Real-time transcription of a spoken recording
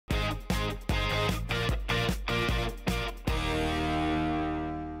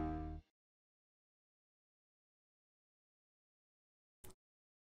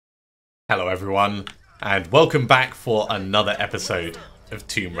Hello everyone, and welcome back for another episode of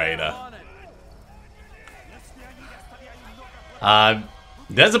Tomb Raider.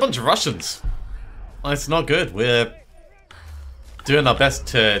 There's a bunch of Russians. It's not good. We're doing our best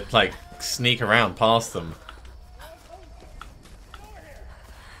to, like, sneak around past them.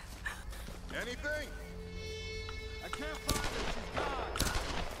 Anything? I can't find her. She's gone.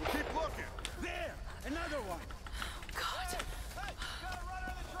 We'll keep looking. There! Another one! God. Hey, gotta run out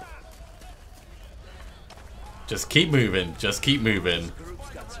of the trap! Just keep moving. Just keep moving. Group's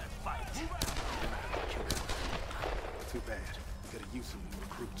got some fight. Too bad. Gotta use some new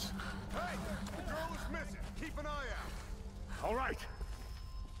recruits. Hey! The girl is missing. Keep an eye out. All right.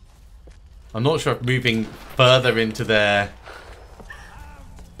 I'm not sure if moving further into their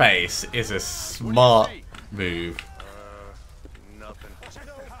base is a smart move. Nothing.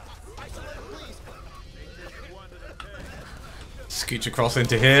 Scooch across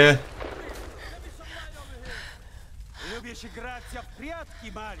into here. Любишь играться в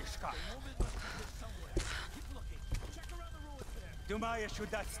прятки, малышка? Думаешь,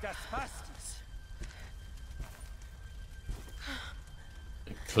 удастся спастись?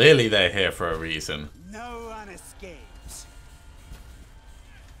 Clearly they're here for a reason. No one escapes.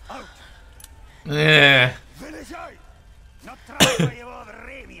 Out! Yeah. Вылезай! Но трать твоего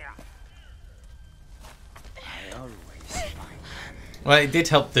времени! I always find. Well, it did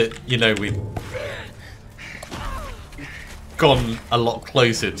help that, you know, we've gone a lot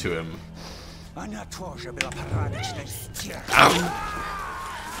closer to him. Она тоже была порядочной стервой.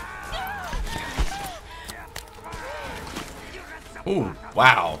 Ooh,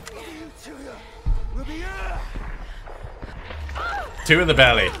 wow. Two in the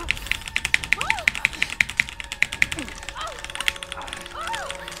belly.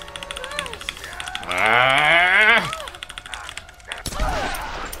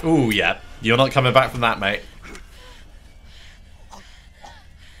 Ooh, yeah. You're not coming back from that, mate.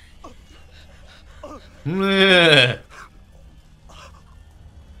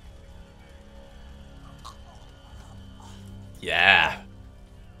 Yeah.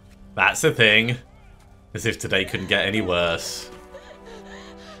 That's the thing. As if today couldn't get any worse.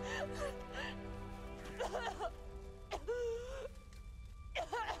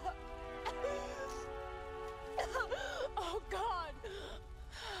 Oh, God.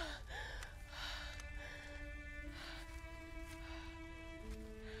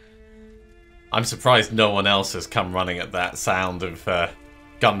 I'm surprised no one else has come running at that sound of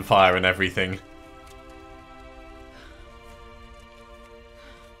gunfire and everything.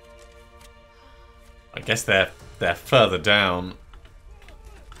 I guess they're further down.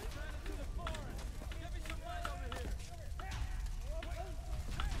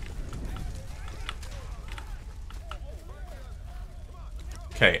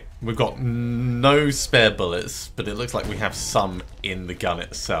 Okay, we've got no spare bullets, but it looks like we have some in the gun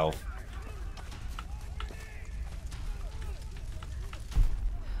itself.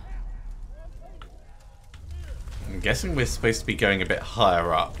 I'm guessing we're supposed to be going a bit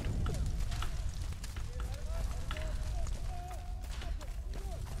higher up.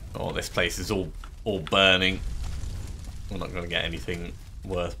 Oh, this place is all burning. We're not going to get anything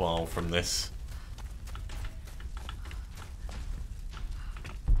worthwhile from this.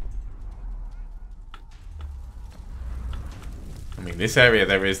 I mean, this area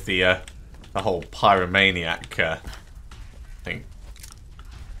there is the whole pyromaniac thing.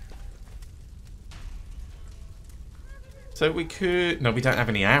 So we could... No, we don't have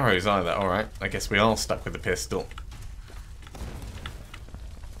any arrows either. Alright, I guess we are stuck with the pistol.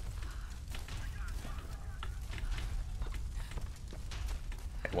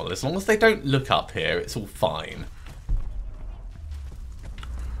 Well, as long as they don't look up here, it's all fine.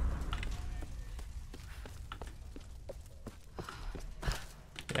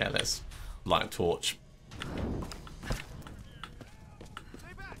 Yeah, let's light a torch.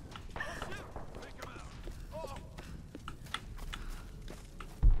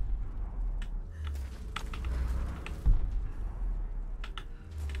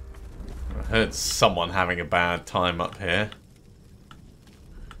 I heard someone having a bad time up here.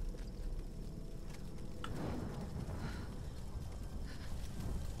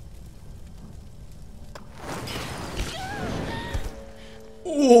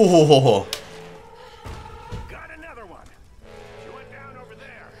 Oh! Got another one. She went down over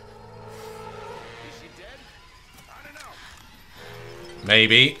there. Is she dead? I don't know.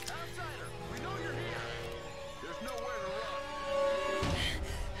 Maybe. Outsider, we know you're here. There's nowhere to run.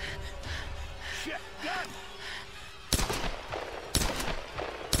 Shit, gun!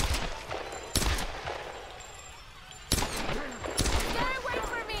 Stay away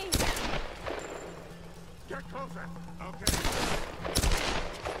from me!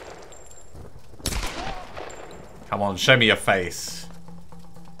 Come on, show me your face.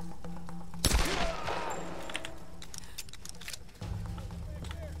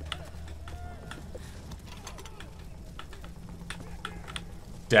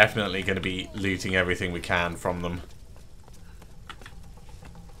 Definitely going to be looting everything we can from them.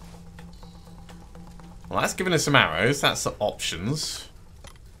 Well, that's given us some arrows. That's the options.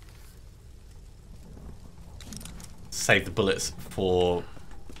 Save the bullets for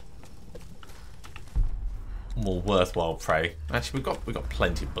more worthwhile prey. Actually, we've got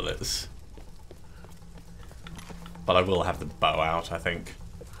plenty of bullets, but I will have the bow out, I think.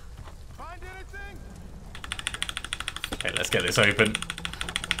 Find anything? Okay, let's get this open.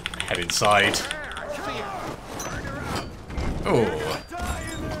 Head inside. Oh.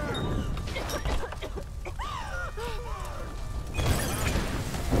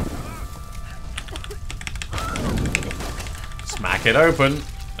 Smack it open.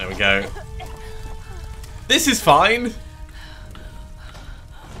 There we go. This is fine.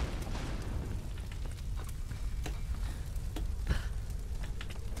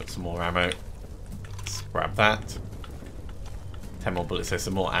 Got some more ammo. Let's grab that. 10 more bullets. There's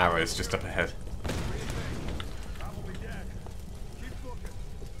some more arrows just up ahead. Probably dead. Keep looking.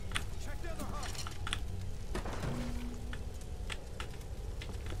 Check the other hut.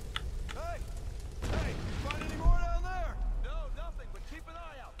 Hey, find any more down there? No, nothing. But keep an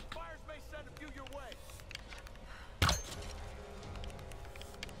eye out. Fires may send a few your way.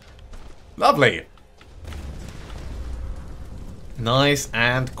 Lovely. Nice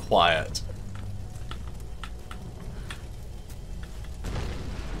and quiet.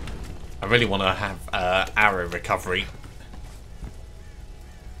 I really want to have arrow recovery.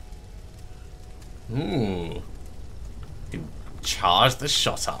 Ooh. You can charge the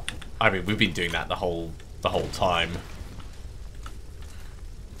shot up. I mean, we've been doing that the whole time.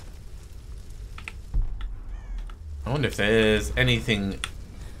 I wonder if there's anything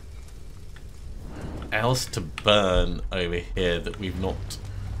else to burn over here that we've not...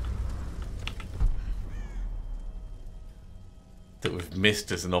 that we've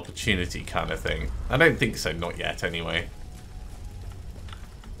missed as an opportunity kind of thing. I don't think so, not yet anyway.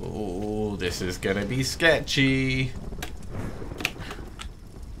 Oh, this is gonna be sketchy. Let's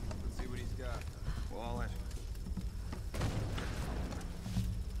see what he's got. Wallet.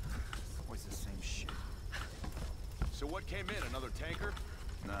 Always the same shit. So what came in? Another tanker?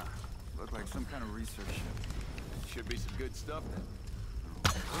 Nah. Looked like some kind of research ship. Should be some good stuff then.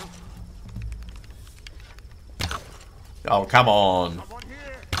 Oh, come on. Someone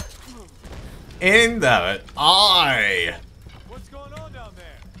here. In the eye. What's going on down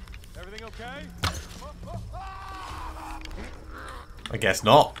there? Everything okay? I guess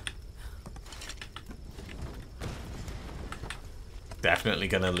not. Definitely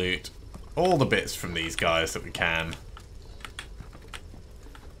gonna loot all the bits from these guys that we can.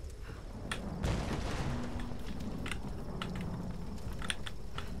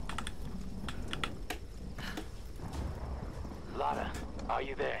 Lara, are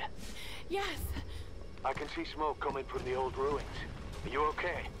you there? Yes. I can see smoke coming from the old ruins. Are you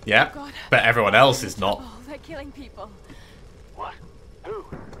okay? Yeah, God. but everyone else is not. Oh, they're killing people. What? Who?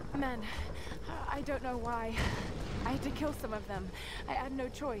 Men. I don't know why. I had to kill some of them. I had no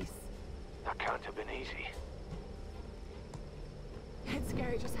choice. That can't have been easy. It's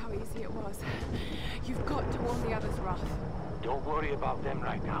scary just how easy it was. You've got to warn the others, Roth. Don't worry about them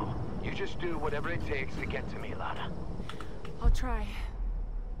right now. You just do whatever it takes to get to me, Lara. I'll try.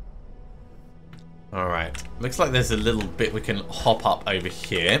 Alright, looks like there's a little bit we can hop up over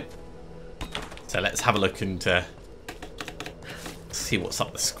here. So let's have a look and see what's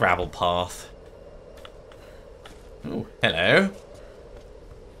up the Scrabble path. Oh, hello.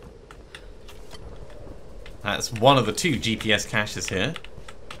 That's one of the 2 GPS caches here.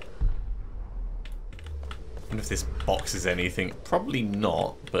 I wonder if this box is anything. Probably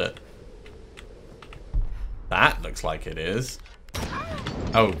not, but that looks like it is.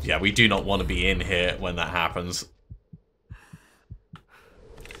 Oh, yeah, we do not want to be in here when that happens.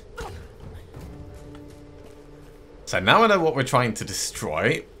 So now I know what we're trying to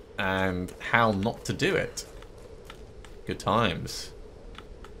destroy and how not to do it. Good times.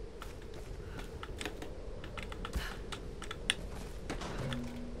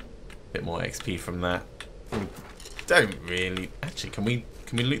 Bit more XP from that. We don't really... Actually, can we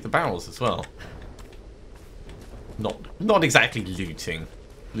loot the barrels as well? Not exactly looting.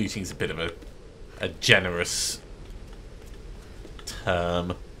 Looting's a bit of a generous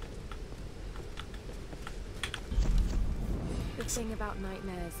term. The thing about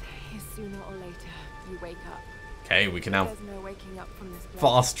nightmares is sooner or later you wake up. Okay, we can now There's no waking up from this place.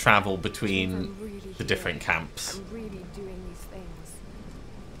 fast travel I'm between really the here. different camps. I'm really doing these things.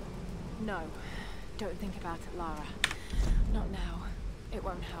 No, don't think about it, Lara. Not now. It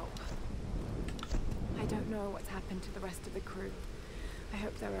won't help. I don't know what's happened to the rest of the crew. I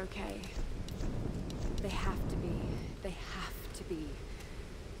hope they're okay. They have to be. They have to be.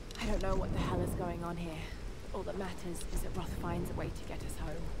 I don't know what the hell is going on here. All that matters is that Roth finds a way to get us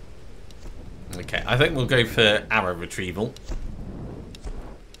home. Okay, I think we'll go for arrow retrieval.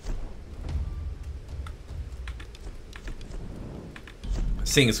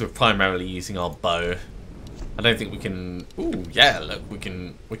 Seeing as we're primarily using our bow, I don't think we can. Ooh, yeah, look, we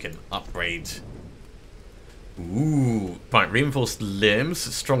can upgrade. Ooh, right, reinforced limbs,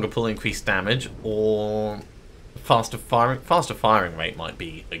 stronger pull, increased damage, or faster firing. Faster firing rate might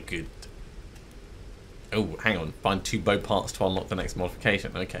be a good. Oh, hang on, find 2 bow parts to unlock the next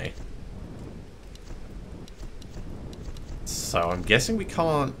modification. Okay. So I'm guessing we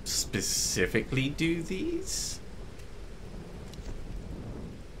can't specifically do these.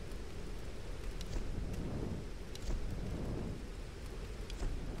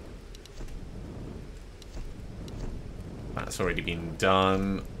 That's already been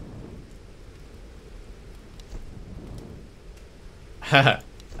done.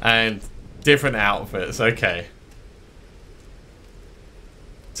 And different outfits, okay.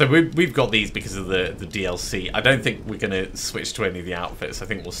 So we've got these because of the DLC. I don't think we're going to switch to any of the outfits. I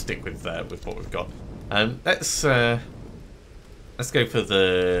think we'll stick with what we've got. Let's go for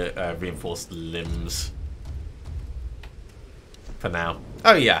the reinforced limbs for now.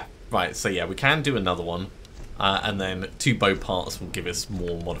 Oh yeah, right. So yeah, we can do another one. And then 2 bow parts will give us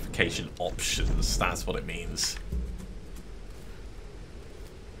more modification options. That's what it means.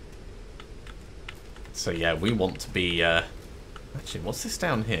 So yeah, we want to be... actually, what's this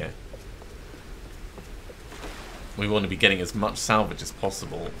down here? We want to be getting as much salvage as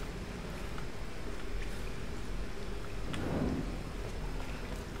possible.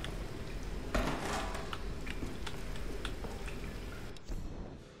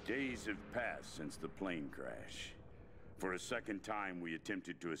 Days have passed since the plane crash. For a second time, we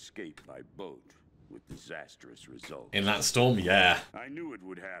attempted to escape by boat, with disastrous results. In that storm, yeah. I knew it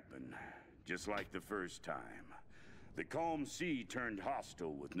would happen, just like the first time. The calm sea turned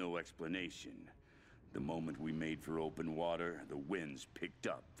hostile with no explanation. The moment we made for open water, the winds picked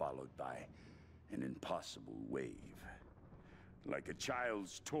up, followed by an impossible wave. Like a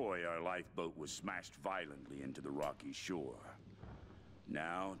child's toy, our lifeboat was smashed violently into the rocky shore.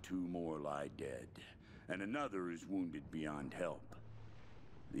 Now 2 more lie dead, and another is wounded beyond help.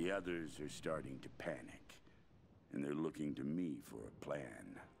 The others are starting to panic, and they're looking to me for a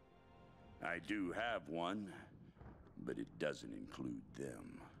plan. I do have one, but it doesn't include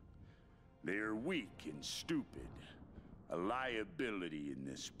them. They are weak and stupid, a liability in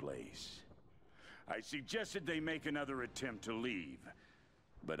this place. I suggested they make another attempt to leave,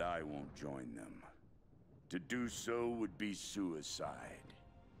 but I won't join them. To do so would be suicide.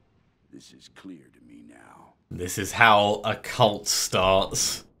 This is clear to me now. This is how a cult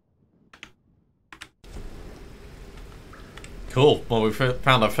starts. Cool. Well, we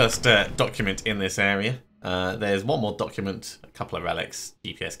found our first document in this area. There's one more document, a couple of relics,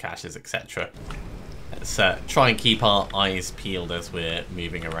 GPS caches, etc. Let's try and keep our eyes peeled as we're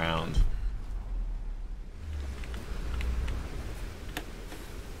moving around.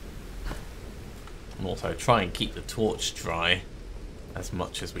 And also try and keep the torch dry as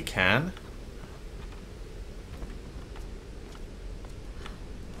much as we can.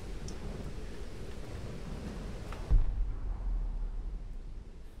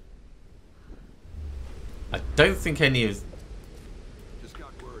 I don't think any of... Just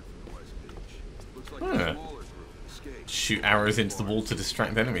got word from the West Beach. Looks like a smaller group escaped. Shoot arrows into the wall to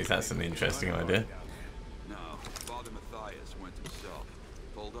distract enemies. That's an interesting idea. No, Father Matthias went himself.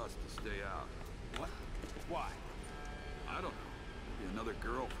 Told us to stay out. What? Why? I don't know. Maybe another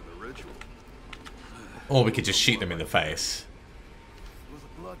girl for the ritual. Or we could just shoot them in the face. It was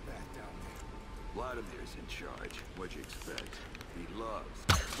a bloodbath down there. Vladimir's in charge. What'd you expect? He loves.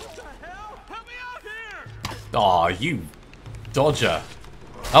 What the hell? Help me out here! Aw, you dodger.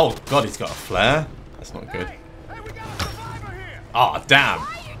 Oh god, he's got a flare. That's not good. Hey, we got a survivor here! Aw, damn. Why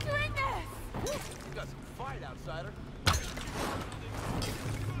are you doing this? You got some fight, outsider.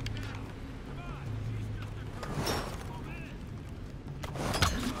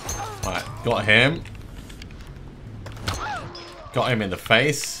 Alright, got him. Got him in the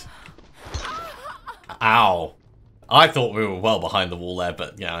face. Ow. I thought we were well behind the wall there,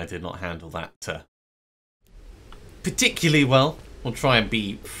 but yeah, I did not handle that particularly well. We'll try and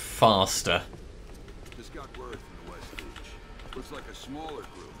be faster. Just got word from smaller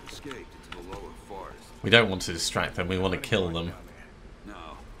group escaped into the lower forest. We don't want to distract them, we want to kill them.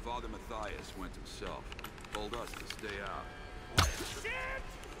 No, Father Matthias went himself. Told us to stay out. Shit!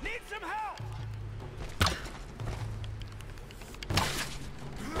 Need some help!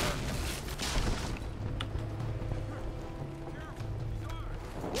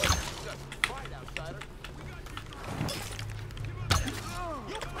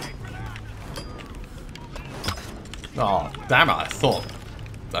 Oh, damn it, I thought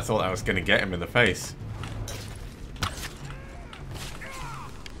I was going to get him in the face.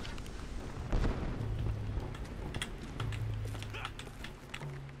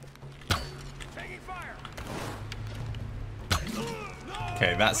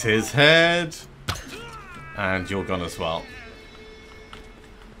 Okay, that's his head. And you're gone as well.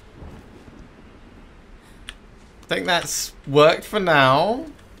 I think that's worked for now.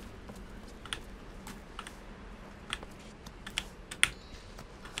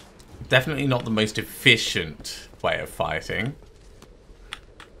 Definitely not the most efficient way of fighting.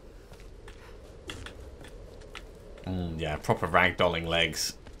 Yeah, proper ragdolling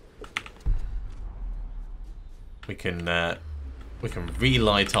legs. We can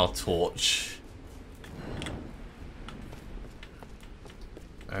relight our torch.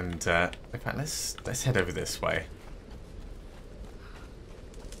 And in fact, let's head over this way.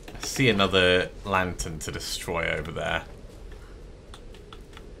 I see another lantern to destroy over there.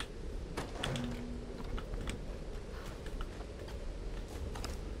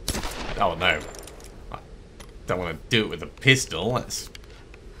 Oh no. I don't want to do it with a pistol. That's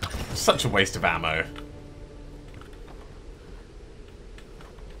such a waste of ammo.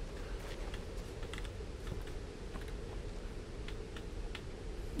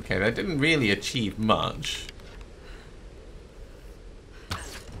 Okay, they didn't really achieve much.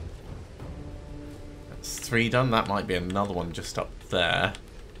 That's 3 done. That might be another one just up there.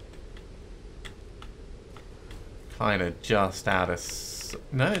 Kind of just out of...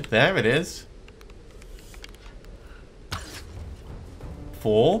 No, there it is.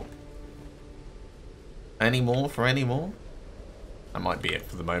 4. Any more for any more? That might be it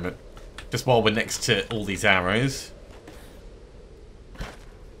for the moment. Just while we're next to all these arrows.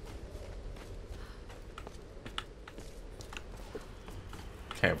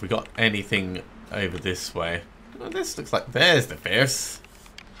 Okay, have we got anything over this way? Oh, this looks like... There's the fierce.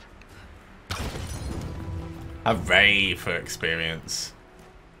 Hooray for experience.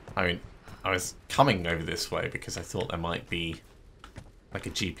 I mean, I was coming over this way because I thought there might be like a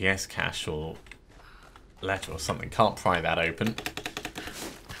GPS cache or letter or something. Can't pry that open.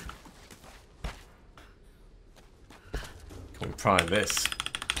 Can we pry this?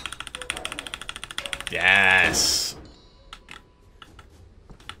 Yes!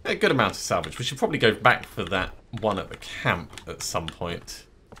 A good amount of salvage. We should probably go back for that one at the camp at some point.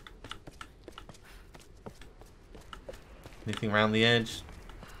 Anything around the edge?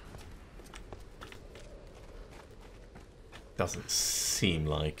 Doesn't seem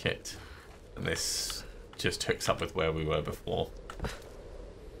like it. And this just hooks up with where we were before.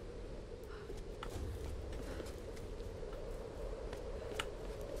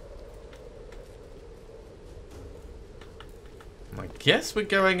 I guess we're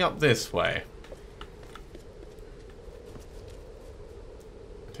going up this way.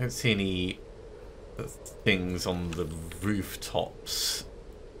 I don't see any things on the rooftops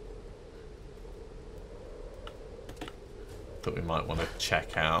that we might want to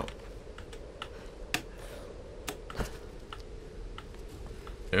check out.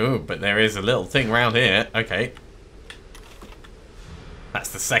 Oh, but there is a little thing around here. Okay. That's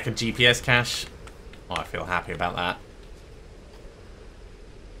the second GPS cache. Oh, I feel happy about that.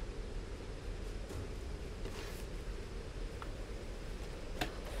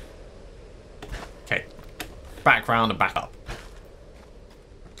 Okay. Back round and back up.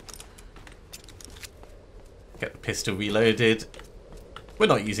 Get the pistol reloaded. We're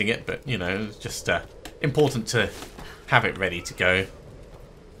not using it, but, you know, it's just important to have it ready to go.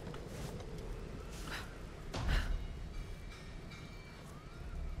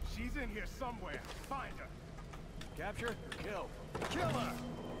 She's in here somewhere. Find her. Capture or kill? Kill her!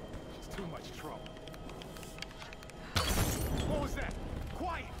 She's too much trouble. What was that?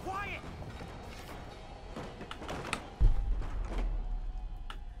 Quiet! Quiet!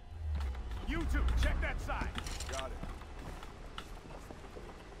 You two, check that side. Got it.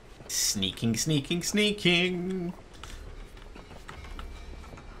 Sneaking, sneaking, sneaking.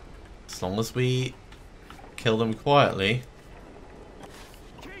 As long as we kill them quietly.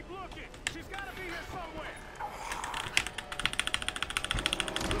 Keep looking. She's got to be here somewhere.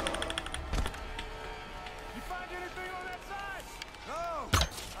 You find anything on that side? No.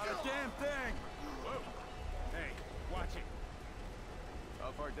 Watch it. How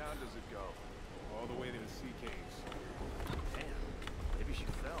far down does it go? All the way to the sea caves. Damn, maybe she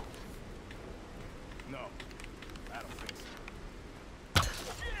fell. No, I don't think so.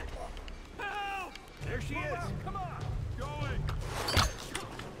 Help! There she is! Come on! Going!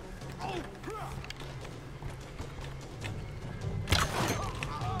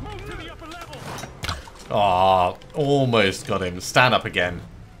 Move to the upper level! Ah, almost got him. Stand up again.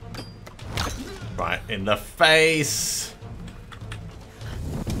 Right, in the face.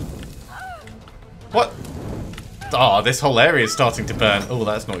 What? Oh, this whole area is starting to burn. Oh,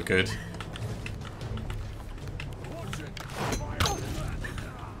 that's not good.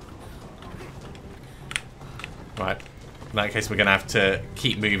 Right. In that case, we're going to have to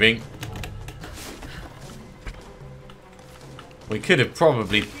keep moving. We could have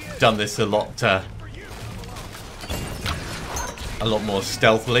probably done this a lot more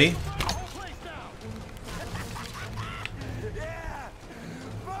stealthily.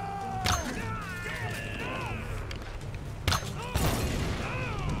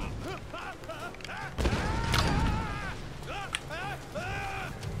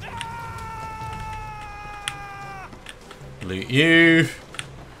 Loot you.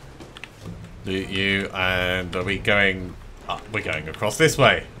 Loot you. And are we going... we're going across this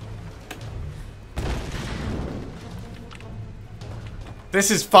way.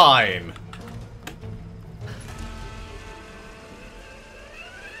 This is fine.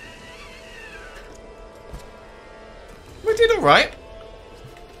 We did alright.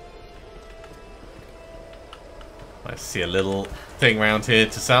 I see a little thing around here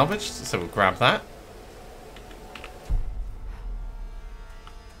to salvage, so we'll grab that.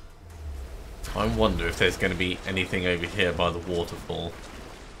 I wonder if there's going to be anything over here by the waterfall.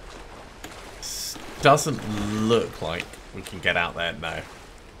 This doesn't look like we can get out there, no.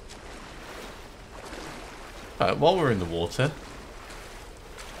 But while we're in the water,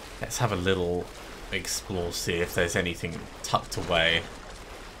 let's have a little explore, see if there's anything tucked away.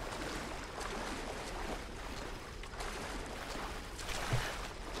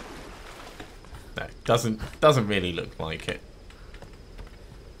 No, doesn't really look like it.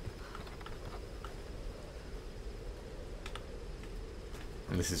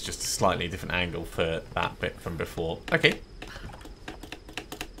 And this is just a slightly different angle for that bit from before. Okay.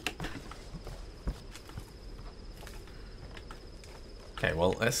 Okay,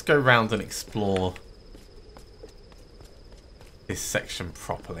 well, let's go round and explore this section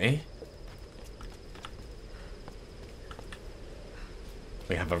properly.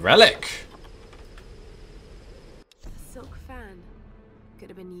 We have a relic. A silk fan. Could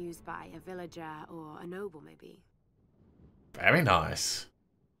have been used by a villager or a noble, maybe. Very nice.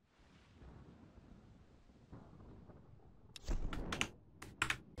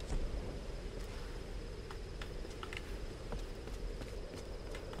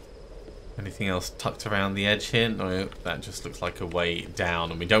 Anything else tucked around the edge here? No, that just looks like a way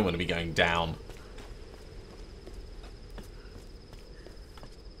down, and we don't want to be going down.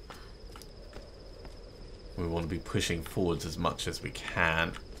 We want to be pushing forwards as much as we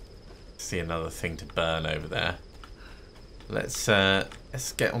can. See another thing to burn over there. Let's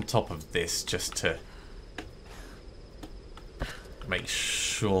get on top of this just to make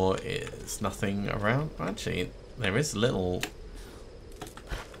sure there's nothing around. Actually, there is a little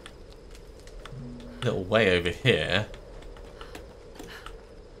way over here.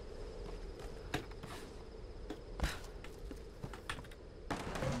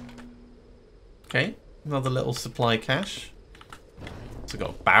 Okay, another little supply cache. So we've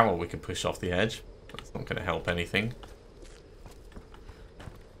got a barrel we can push off the edge. That's not going to help anything.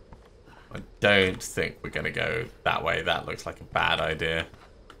 I don't think we're going to go that way. That looks like a bad idea.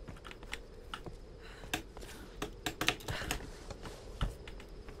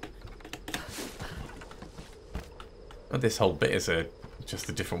 Well, this whole bit is just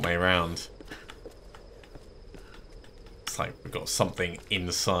a different way around. It's like we've got something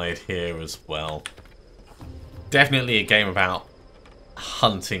inside here as well. Definitely a game about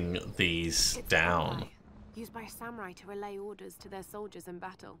hunting these down. Used by samurai to relay orders to their soldiers in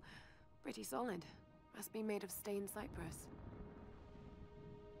battle. Pretty solid. Must be made of stained cypress.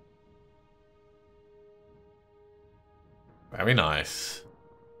 Very nice.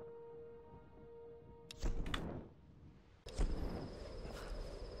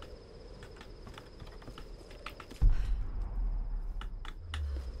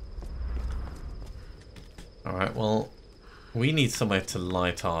 Alright, well, we need somewhere to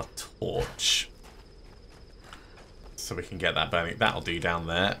light our torch. So we can get that burning. That'll do down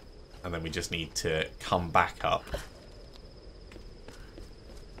there. And then we just need to come back up.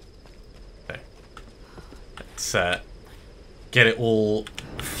 Okay. Get it all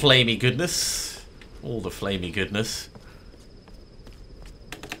flamey goodness. All the flamey goodness.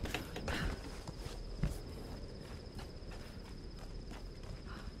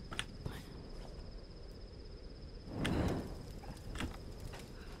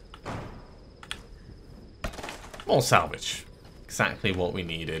 More salvage. Exactly what we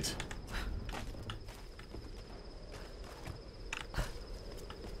needed.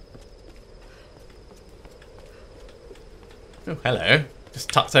 Oh, hello. Just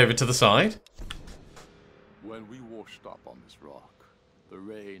tucked over to the side. When we washed up on this rock, the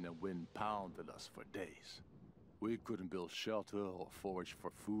rain and wind pounded us for days. We couldn't build shelter or forage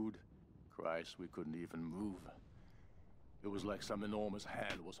for food. Christ, we couldn't even move. It was like some enormous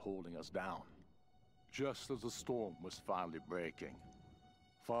hand was holding us down. Just as the storm was finally breaking,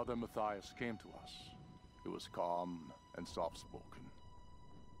 Father Matthias came to us. He was calm and soft-spoken.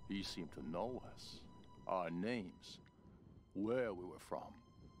 He seemed to know us, our names, where we were from.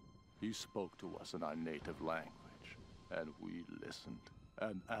 He spoke to us in our native language, and we listened.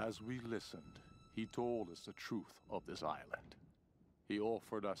 And as we listened, he told us the truth of this island. He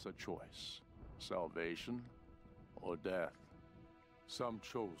offered us a choice, salvation or death. Some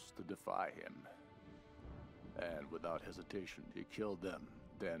chose to defy him, and without hesitation, he killed them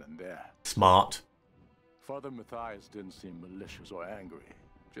then and there. Smart. Father Matthias didn't seem malicious or angry,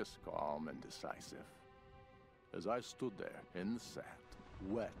 just calm and decisive. As I stood there in the sand,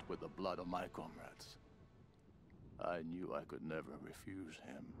 wet with the blood of my comrades, I knew I could never refuse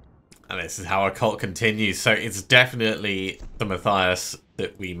him. And this is how our cult continues. So it's definitely the Matthias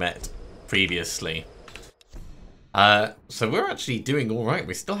that we met previously. So we're actually doing all right.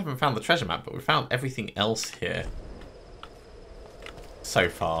 We still haven't found the treasure map, but we found everything else here so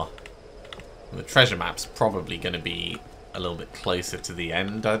far. And the treasure map's probably going to be a little bit closer to the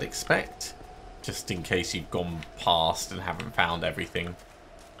end, I'd expect. Just in case you've gone past and haven't found everything.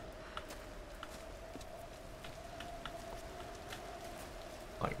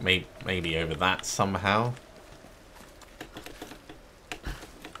 Like maybe over that somehow.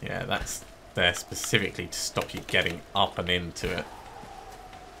 Yeah, that's there specifically to stop you getting up and into it.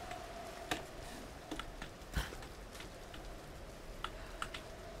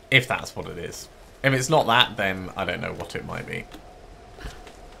 If that's what it is. If it's not that, then I don't know what it might be.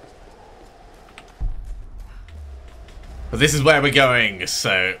 But this is where we're going,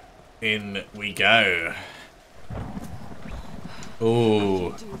 so in we go.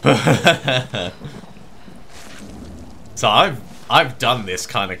 Ooh. So I've done this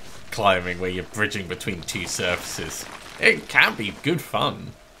kind of climbing where you're bridging between two surfaces. It can be good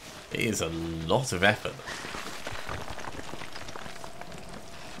fun. It is a lot of effort.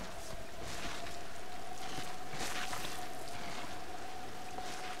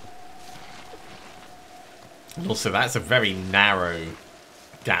 And also, that's a very narrow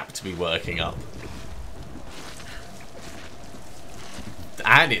gap to be working up.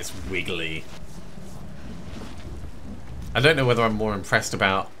 And it's wiggly. I don't know whether I'm more impressed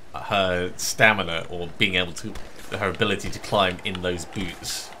about her stamina or being able to, her ability to climb in those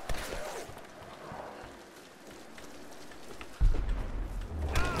boots.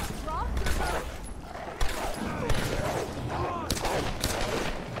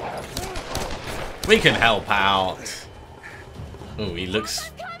 We can help out. Oh, he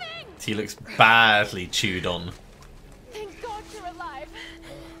looks badly chewed on. Thank God you're alive.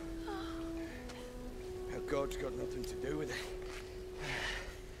 Now, God's got nothing to do with it.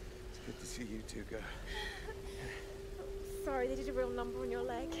 It's good to see you two go. Sorry, they did a real number on your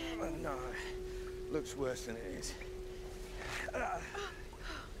leg. No, looks worse than it is. Have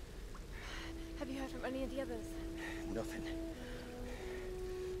you heard from any of the others? Nothing.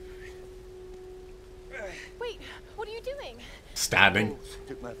 Wait, what are you doing? Standing.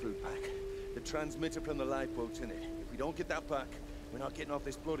 Took my food pack. The transmitter from the lifeboat's in it. If we don't get that back, we're not getting off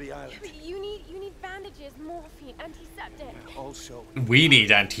this bloody island. You need bandages, morphine, antiseptic. Also, We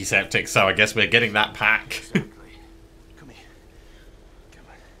need antiseptic, so I guess we're getting that pack. exactly. Come here. Come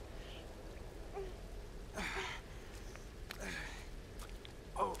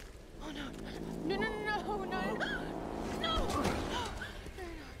on. Oh. Oh no. No.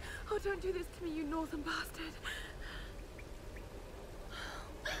 Oh, don't do this to me, you northern bastard.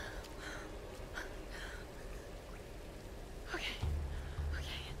 Okay.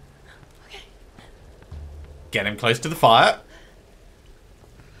 Get him close to the fire.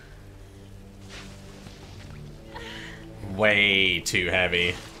 Way too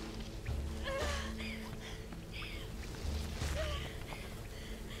heavy.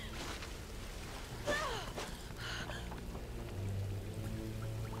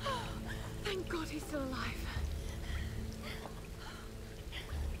 Thank God he's still alive.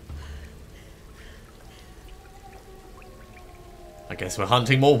 I guess we're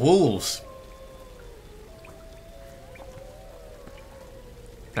hunting more wolves.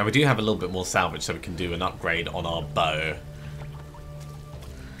 Now we do have a little bit more salvage, so we can do an upgrade on our bow.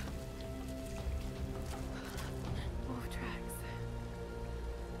 Wolf tracks.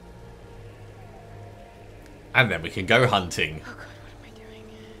 And then we can go hunting. Oh god, what am I doing?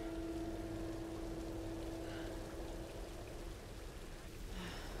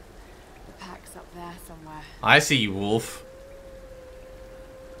 The pack's up there somewhere. I see you, wolf.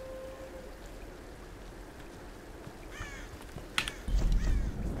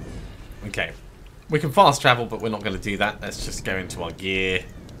 Okay. We can fast travel, but we're not going to do that. Let's just go into our gear.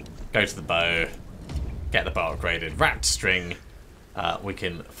 Go to the bow. Get the bow upgraded. Wrapped string. We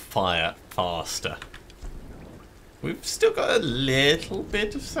can fire faster. We've still got a little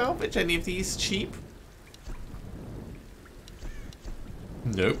bit of salvage. Any of these cheap?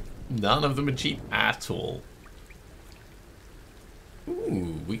 Nope. None of them are cheap at all.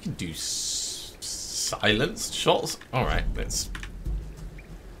 Ooh, we can do silenced shots. Alright, let's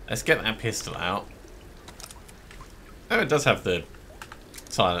get that pistol out. Oh, it does have the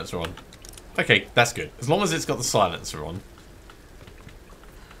silencer on. Okay, that's good. As long as it's got the silencer on.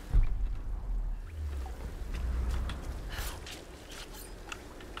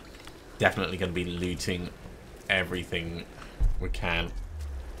 Definitely going to be looting everything we can.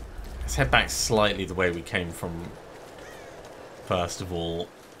 Let's head back slightly the way we came from. First of all.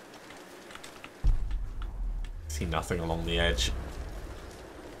 See nothing along the edge.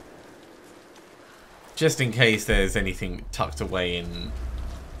 Just in case there's anything tucked away in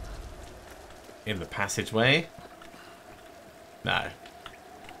the passageway. No.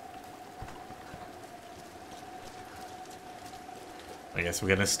 I guess we're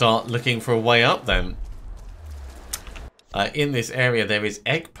going to start looking for a way up then. In this area there is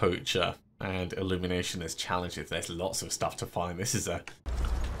egg poacher and illumination as challenges. There's lots of stuff to find. This is a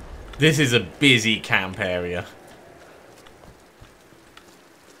busy camp area.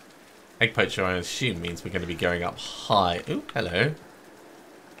 Egg poacher, I assume, means we're going to be going up high. Ooh, hello.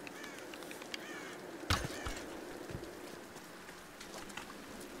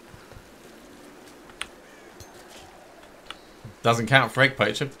 Doesn't count for egg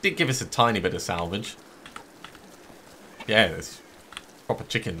poacher. Did give us a tiny bit of salvage. Yeah, there's proper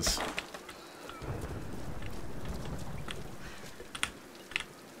chickens.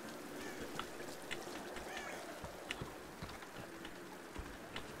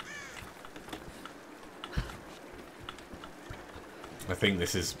 I think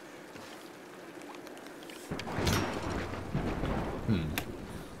this is...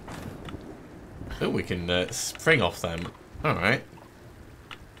 Oh, we can spring off them. Alright.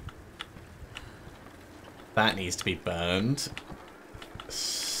 That needs to be burned.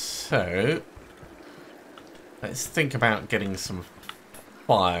 So... let's think about getting some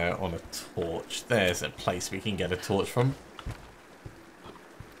fire on a torch. There's a place we can get a torch from.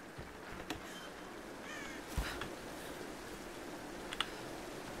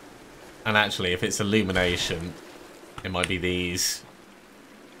 And actually, if it's illumination, it might be these.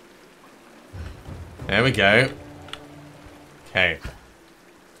 There we go. Okay.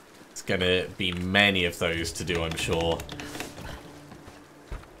 It's gonna be many of those to do, I'm sure.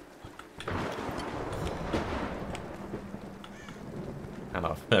 And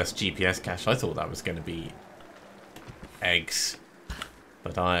our first GPS cache, I thought that was gonna be eggs.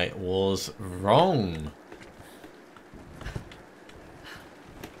 But I was wrong.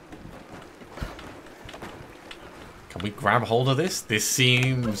 Can we grab hold of this? This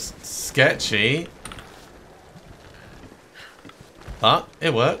seems sketchy. But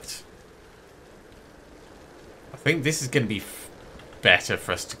it worked. I think this is going to be better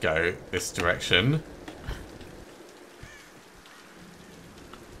for us to go this direction.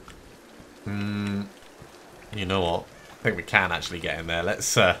 You know what? I think we can actually get in there.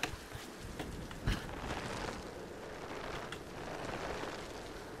 Let's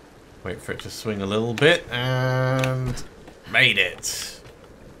wait for it to swing a little bit, and made it.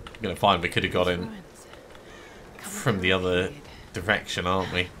 I'm gonna find we could have got in from the other direction,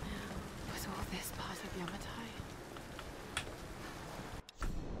 aren't we? Was all this part of Yamatai?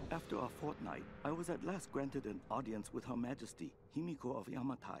 After a fortnight, I was at last granted an audience with Her Majesty, Himiko of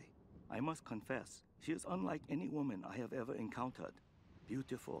Yamatai. I must confess, she is unlike any woman I have ever encountered.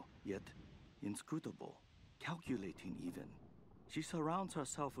 Beautiful, yet inscrutable, calculating even. She surrounds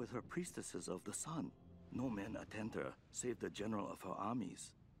herself with her priestesses of the sun. No men attend her, save the general of her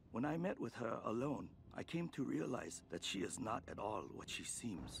armies. When I met with her alone, I came to realize that she is not at all what she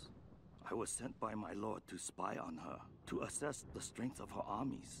seems. I was sent by my lord to spy on her, to assess the strength of her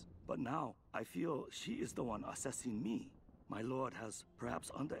armies. But now, I feel she is the one assessing me. My lord has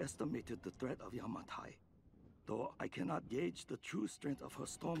perhaps underestimated the threat of Yamatai. Though I cannot gauge the true strength of her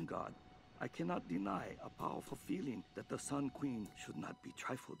storm god, I cannot deny a powerful feeling that the Sun Queen should not be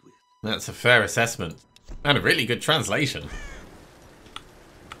trifled with. That's a fair assessment. And a really good translation.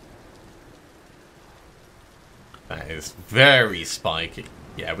 That is very spiky.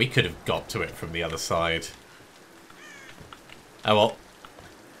 Yeah, we could have got to it from the other side. Oh well.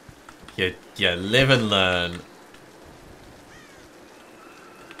 You live and learn.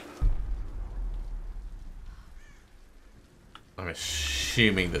 I'm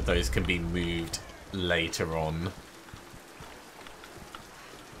assuming that those can be moved later on.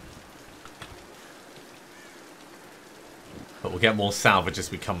 But we'll get more salvage as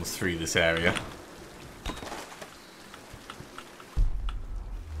we come through this area.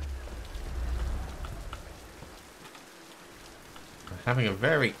 Having a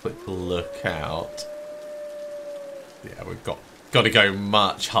very quick look out. Yeah, we've got to go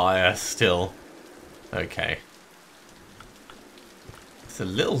much higher still. Okay. There's a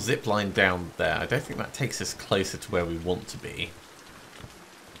little zip line down there. I don't think that takes us closer to where we want to be.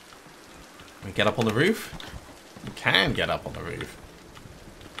 Can we get up on the roof? We can get up on the roof.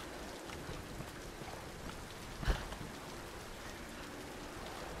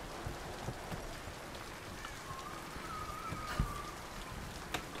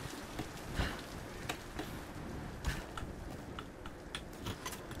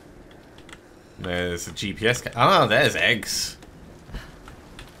 There's a GPS. Ah, there's eggs.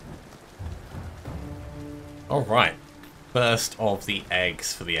 Alright. First of the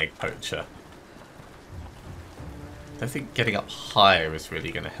eggs for the egg poacher. I don't think getting up higher is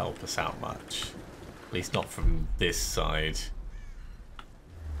really going to help us out much. At least not from this side.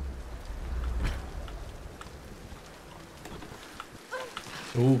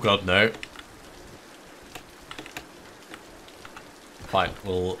 Oh god, no. Fine,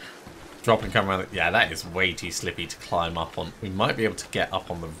 we'll drop and come around. Yeah, that is way too slippy to climb up on. We might be able to get up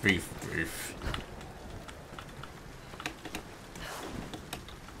on the roof.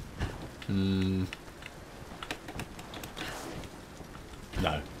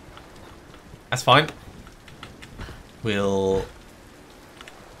 No. That's fine. We'll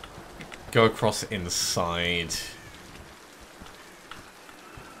go across inside.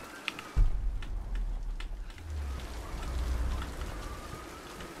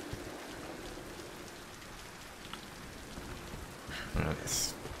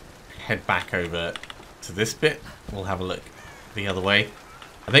 Let's head back over to this bit. We'll have a look the other way.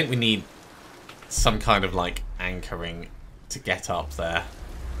 I think we need some kind of like anchoring to get up there.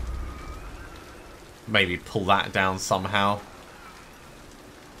 Maybe pull that down somehow.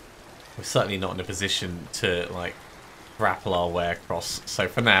 We're certainly not in a position to like grapple our way across. So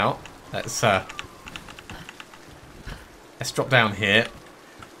for now, let's drop down here.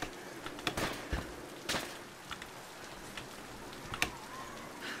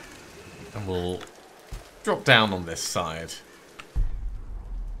 And we'll drop down on this side.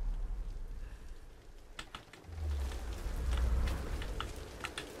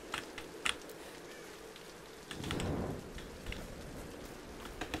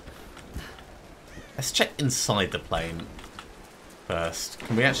 Let's check inside the plane first.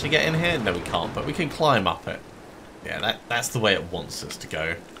 Can we actually get in here? No, we can't, but we can climb up it. Yeah, that's the way it wants us to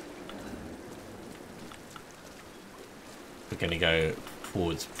go. We're going to go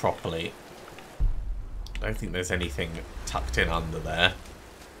forwards properly. I don't think there's anything tucked in under there.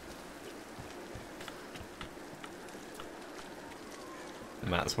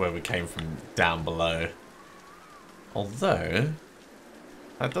 And that's where we came from down below. Although,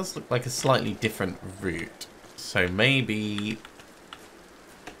 that does look like a slightly different route. So maybe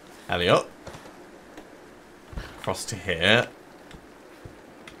Elliot across to here.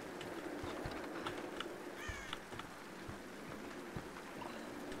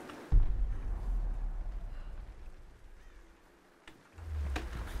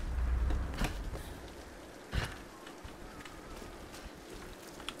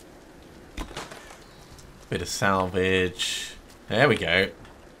 Bit of salvage. There we go.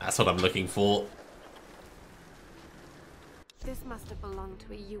 That's what I'm looking for. This must have belonged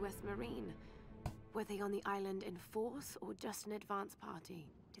to a US Marine. Were they on the island in force or just an advance party?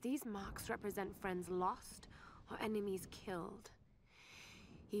 Do these marks represent friends lost or enemies killed?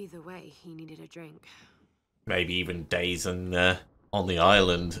 Either way, he needed a drink. Maybe even days on the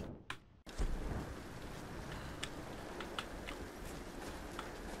island.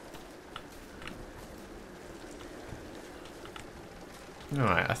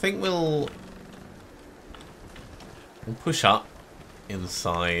 Alright, I think we'll push up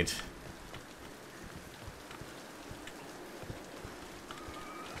inside.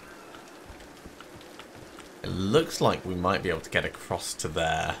 It looks like we might be able to get across to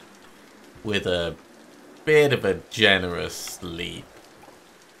there with a bit of a generous leap.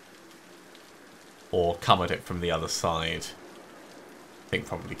 Or come at it from the other side. I think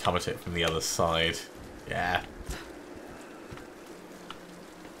probably come at it from the other side. Yeah.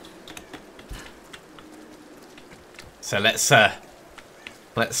 So let's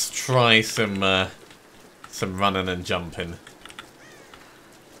try some running and jumping.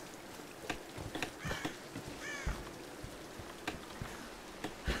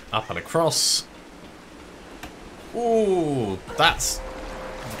 Up and across. Ooh, that's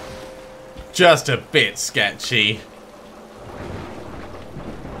just a bit sketchy.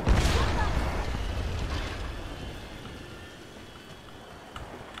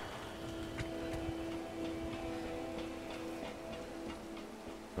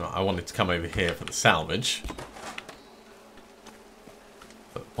 Right, I wanted to come over here for the salvage.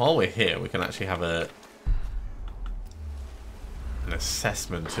 But while we're here, we can actually have an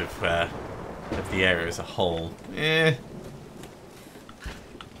assessment of the area as a whole. Eh.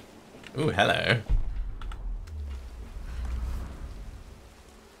 Ooh, hello.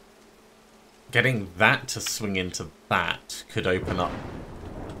 Getting that to swing into that could open up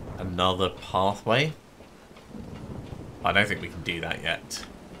another pathway. I don't think we can do that yet.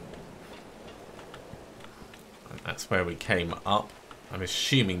 And that's where we came up. I'm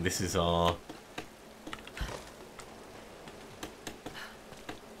assuming this is our...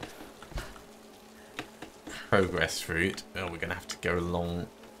 progress route. Oh, we're going to have to go along...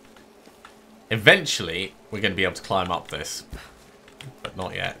 Eventually, we're going to be able to climb up this. But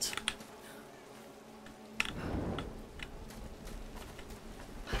not yet.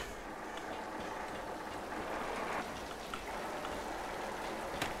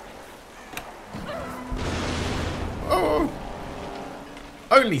 Oh!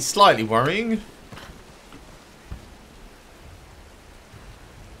 Only slightly worrying.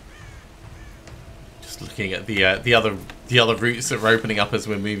 Just looking at the other routes that are opening up as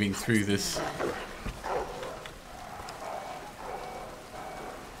we're moving through this.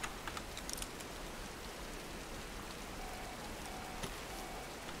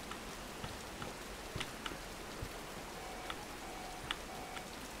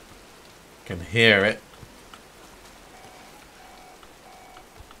 Can hear it.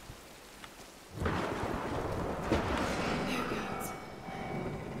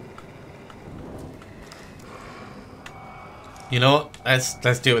 You know what?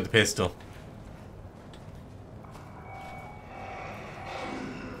 Let's do it with the pistol.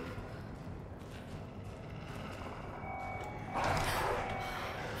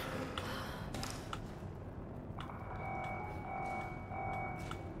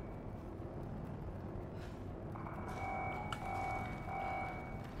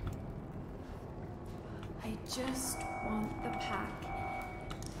 I just want the pack.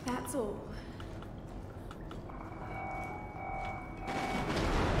 That's all.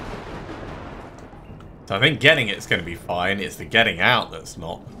 So I think getting it's going to be fine. It's the getting out that's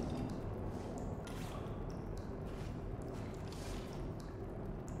not.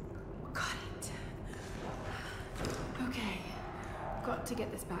 Got it. Okay. Got to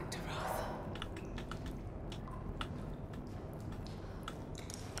get this back to Roth.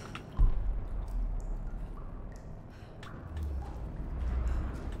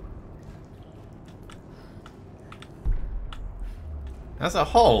 As a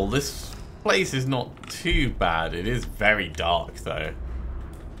whole, this place is not too bad. It is very dark, though.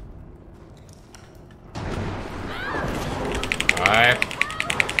 Alright.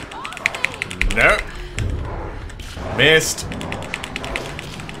 Nope. Missed.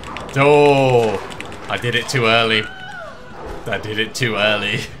 Oh, I did it too early. I did it too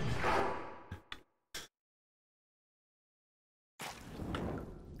early.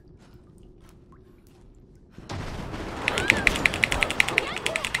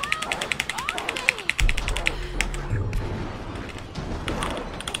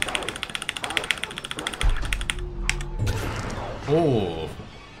 Oh.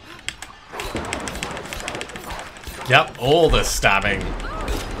 Yep, all the stabbing.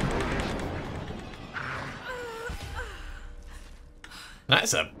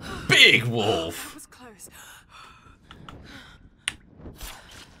 That's a big wolf. That was close.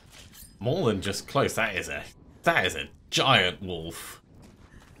 More than just close. That is a giant wolf.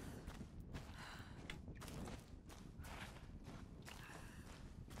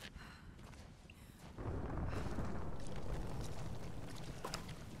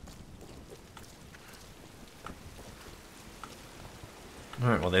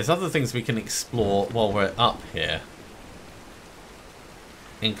 Alright, well there's other things we can explore while we're up here.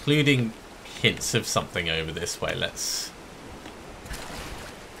 Including hints of something over this way. Let's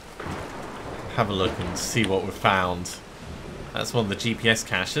have a look and see what we've found. That's one of the GPS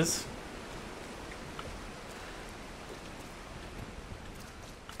caches.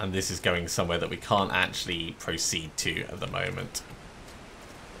 And this is going somewhere that we can't actually proceed to at the moment,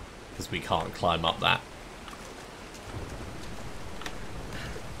 because we can't climb up that.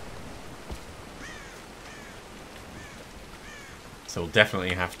 So we'll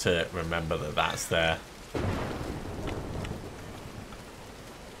definitely have to remember that that's there.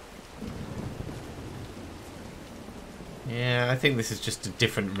 Yeah, I think this is just a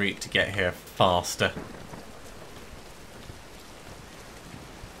different route to get here faster.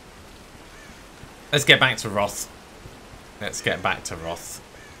 Let's get back to Roth. Let's get back to Roth.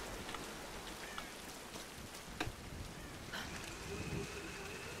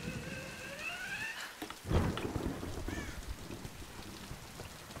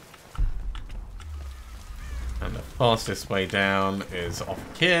 And the fastest way down is off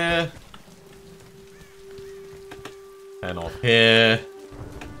here. And off here.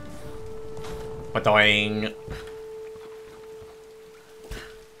 We're dying.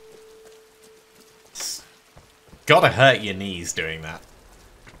 Gotta hurt your knees doing that.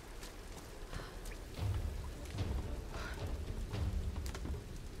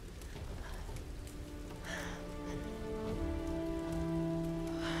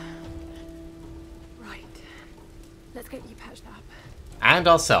 Right. Let's get you patched up. And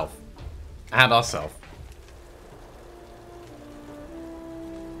ourselves. And ourselves.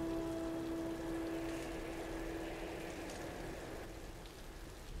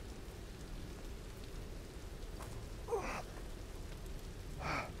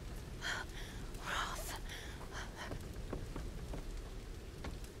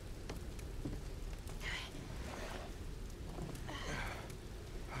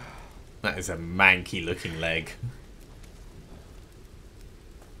 That is a manky looking leg.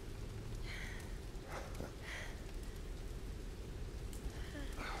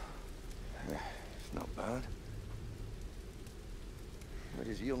 It's not bad. Where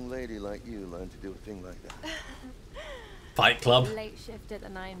does a young lady like you learn to do a thing like that? Fight Club. Late shift at the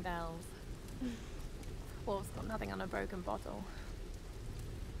 9 Bells. Wolf's got nothing on a broken bottle.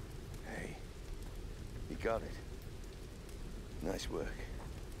 Hey, you got it. Nice work.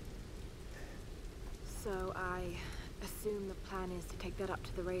 So I assume the plan is to take that up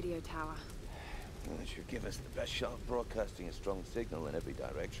to the radio tower. Well, it should give us the best shot of broadcasting a strong signal in every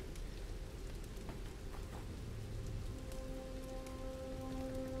direction.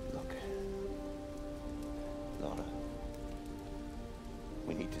 Look, Laura,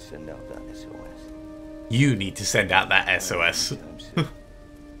 we need to send out that SOS. You need to send out that SOS.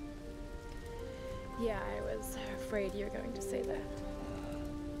 Yeah, I was afraid you were going to say that.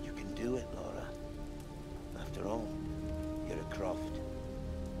 You can do it, Laura. After all, you're a Croft.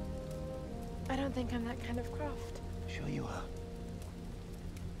 I don't think I'm that kind of Croft. Sure you are.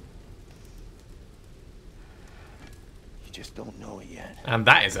 You just don't know it yet. And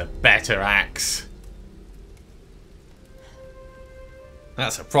that is a better axe.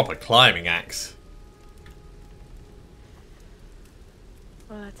 That's a proper climbing axe.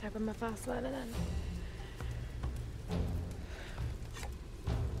 Well, let's hope I'm a fast learner then.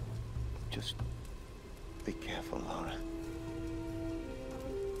 Just be careful, Laura.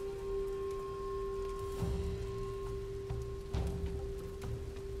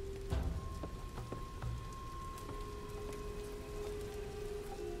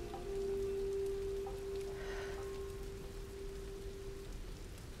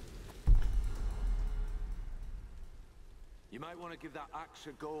 You might want to give that axe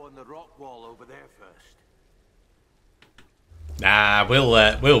a go on the rock wall over there first. Nah,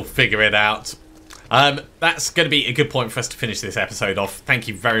 we'll figure it out. That's going to be a good point for us to finish this episode off. Thank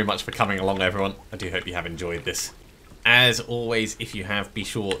you very much for coming along, everyone. I do hope you have enjoyed this. As always, if you have, be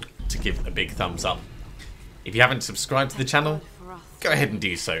sure to give a big thumbs up. If you haven't subscribed to the channel, go ahead and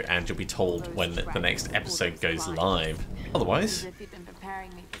do so, and you'll be told when the next episode goes live. Otherwise,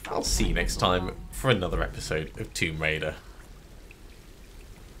 I'll see you next time for another episode of Tomb Raider.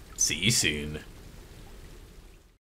 See you soon.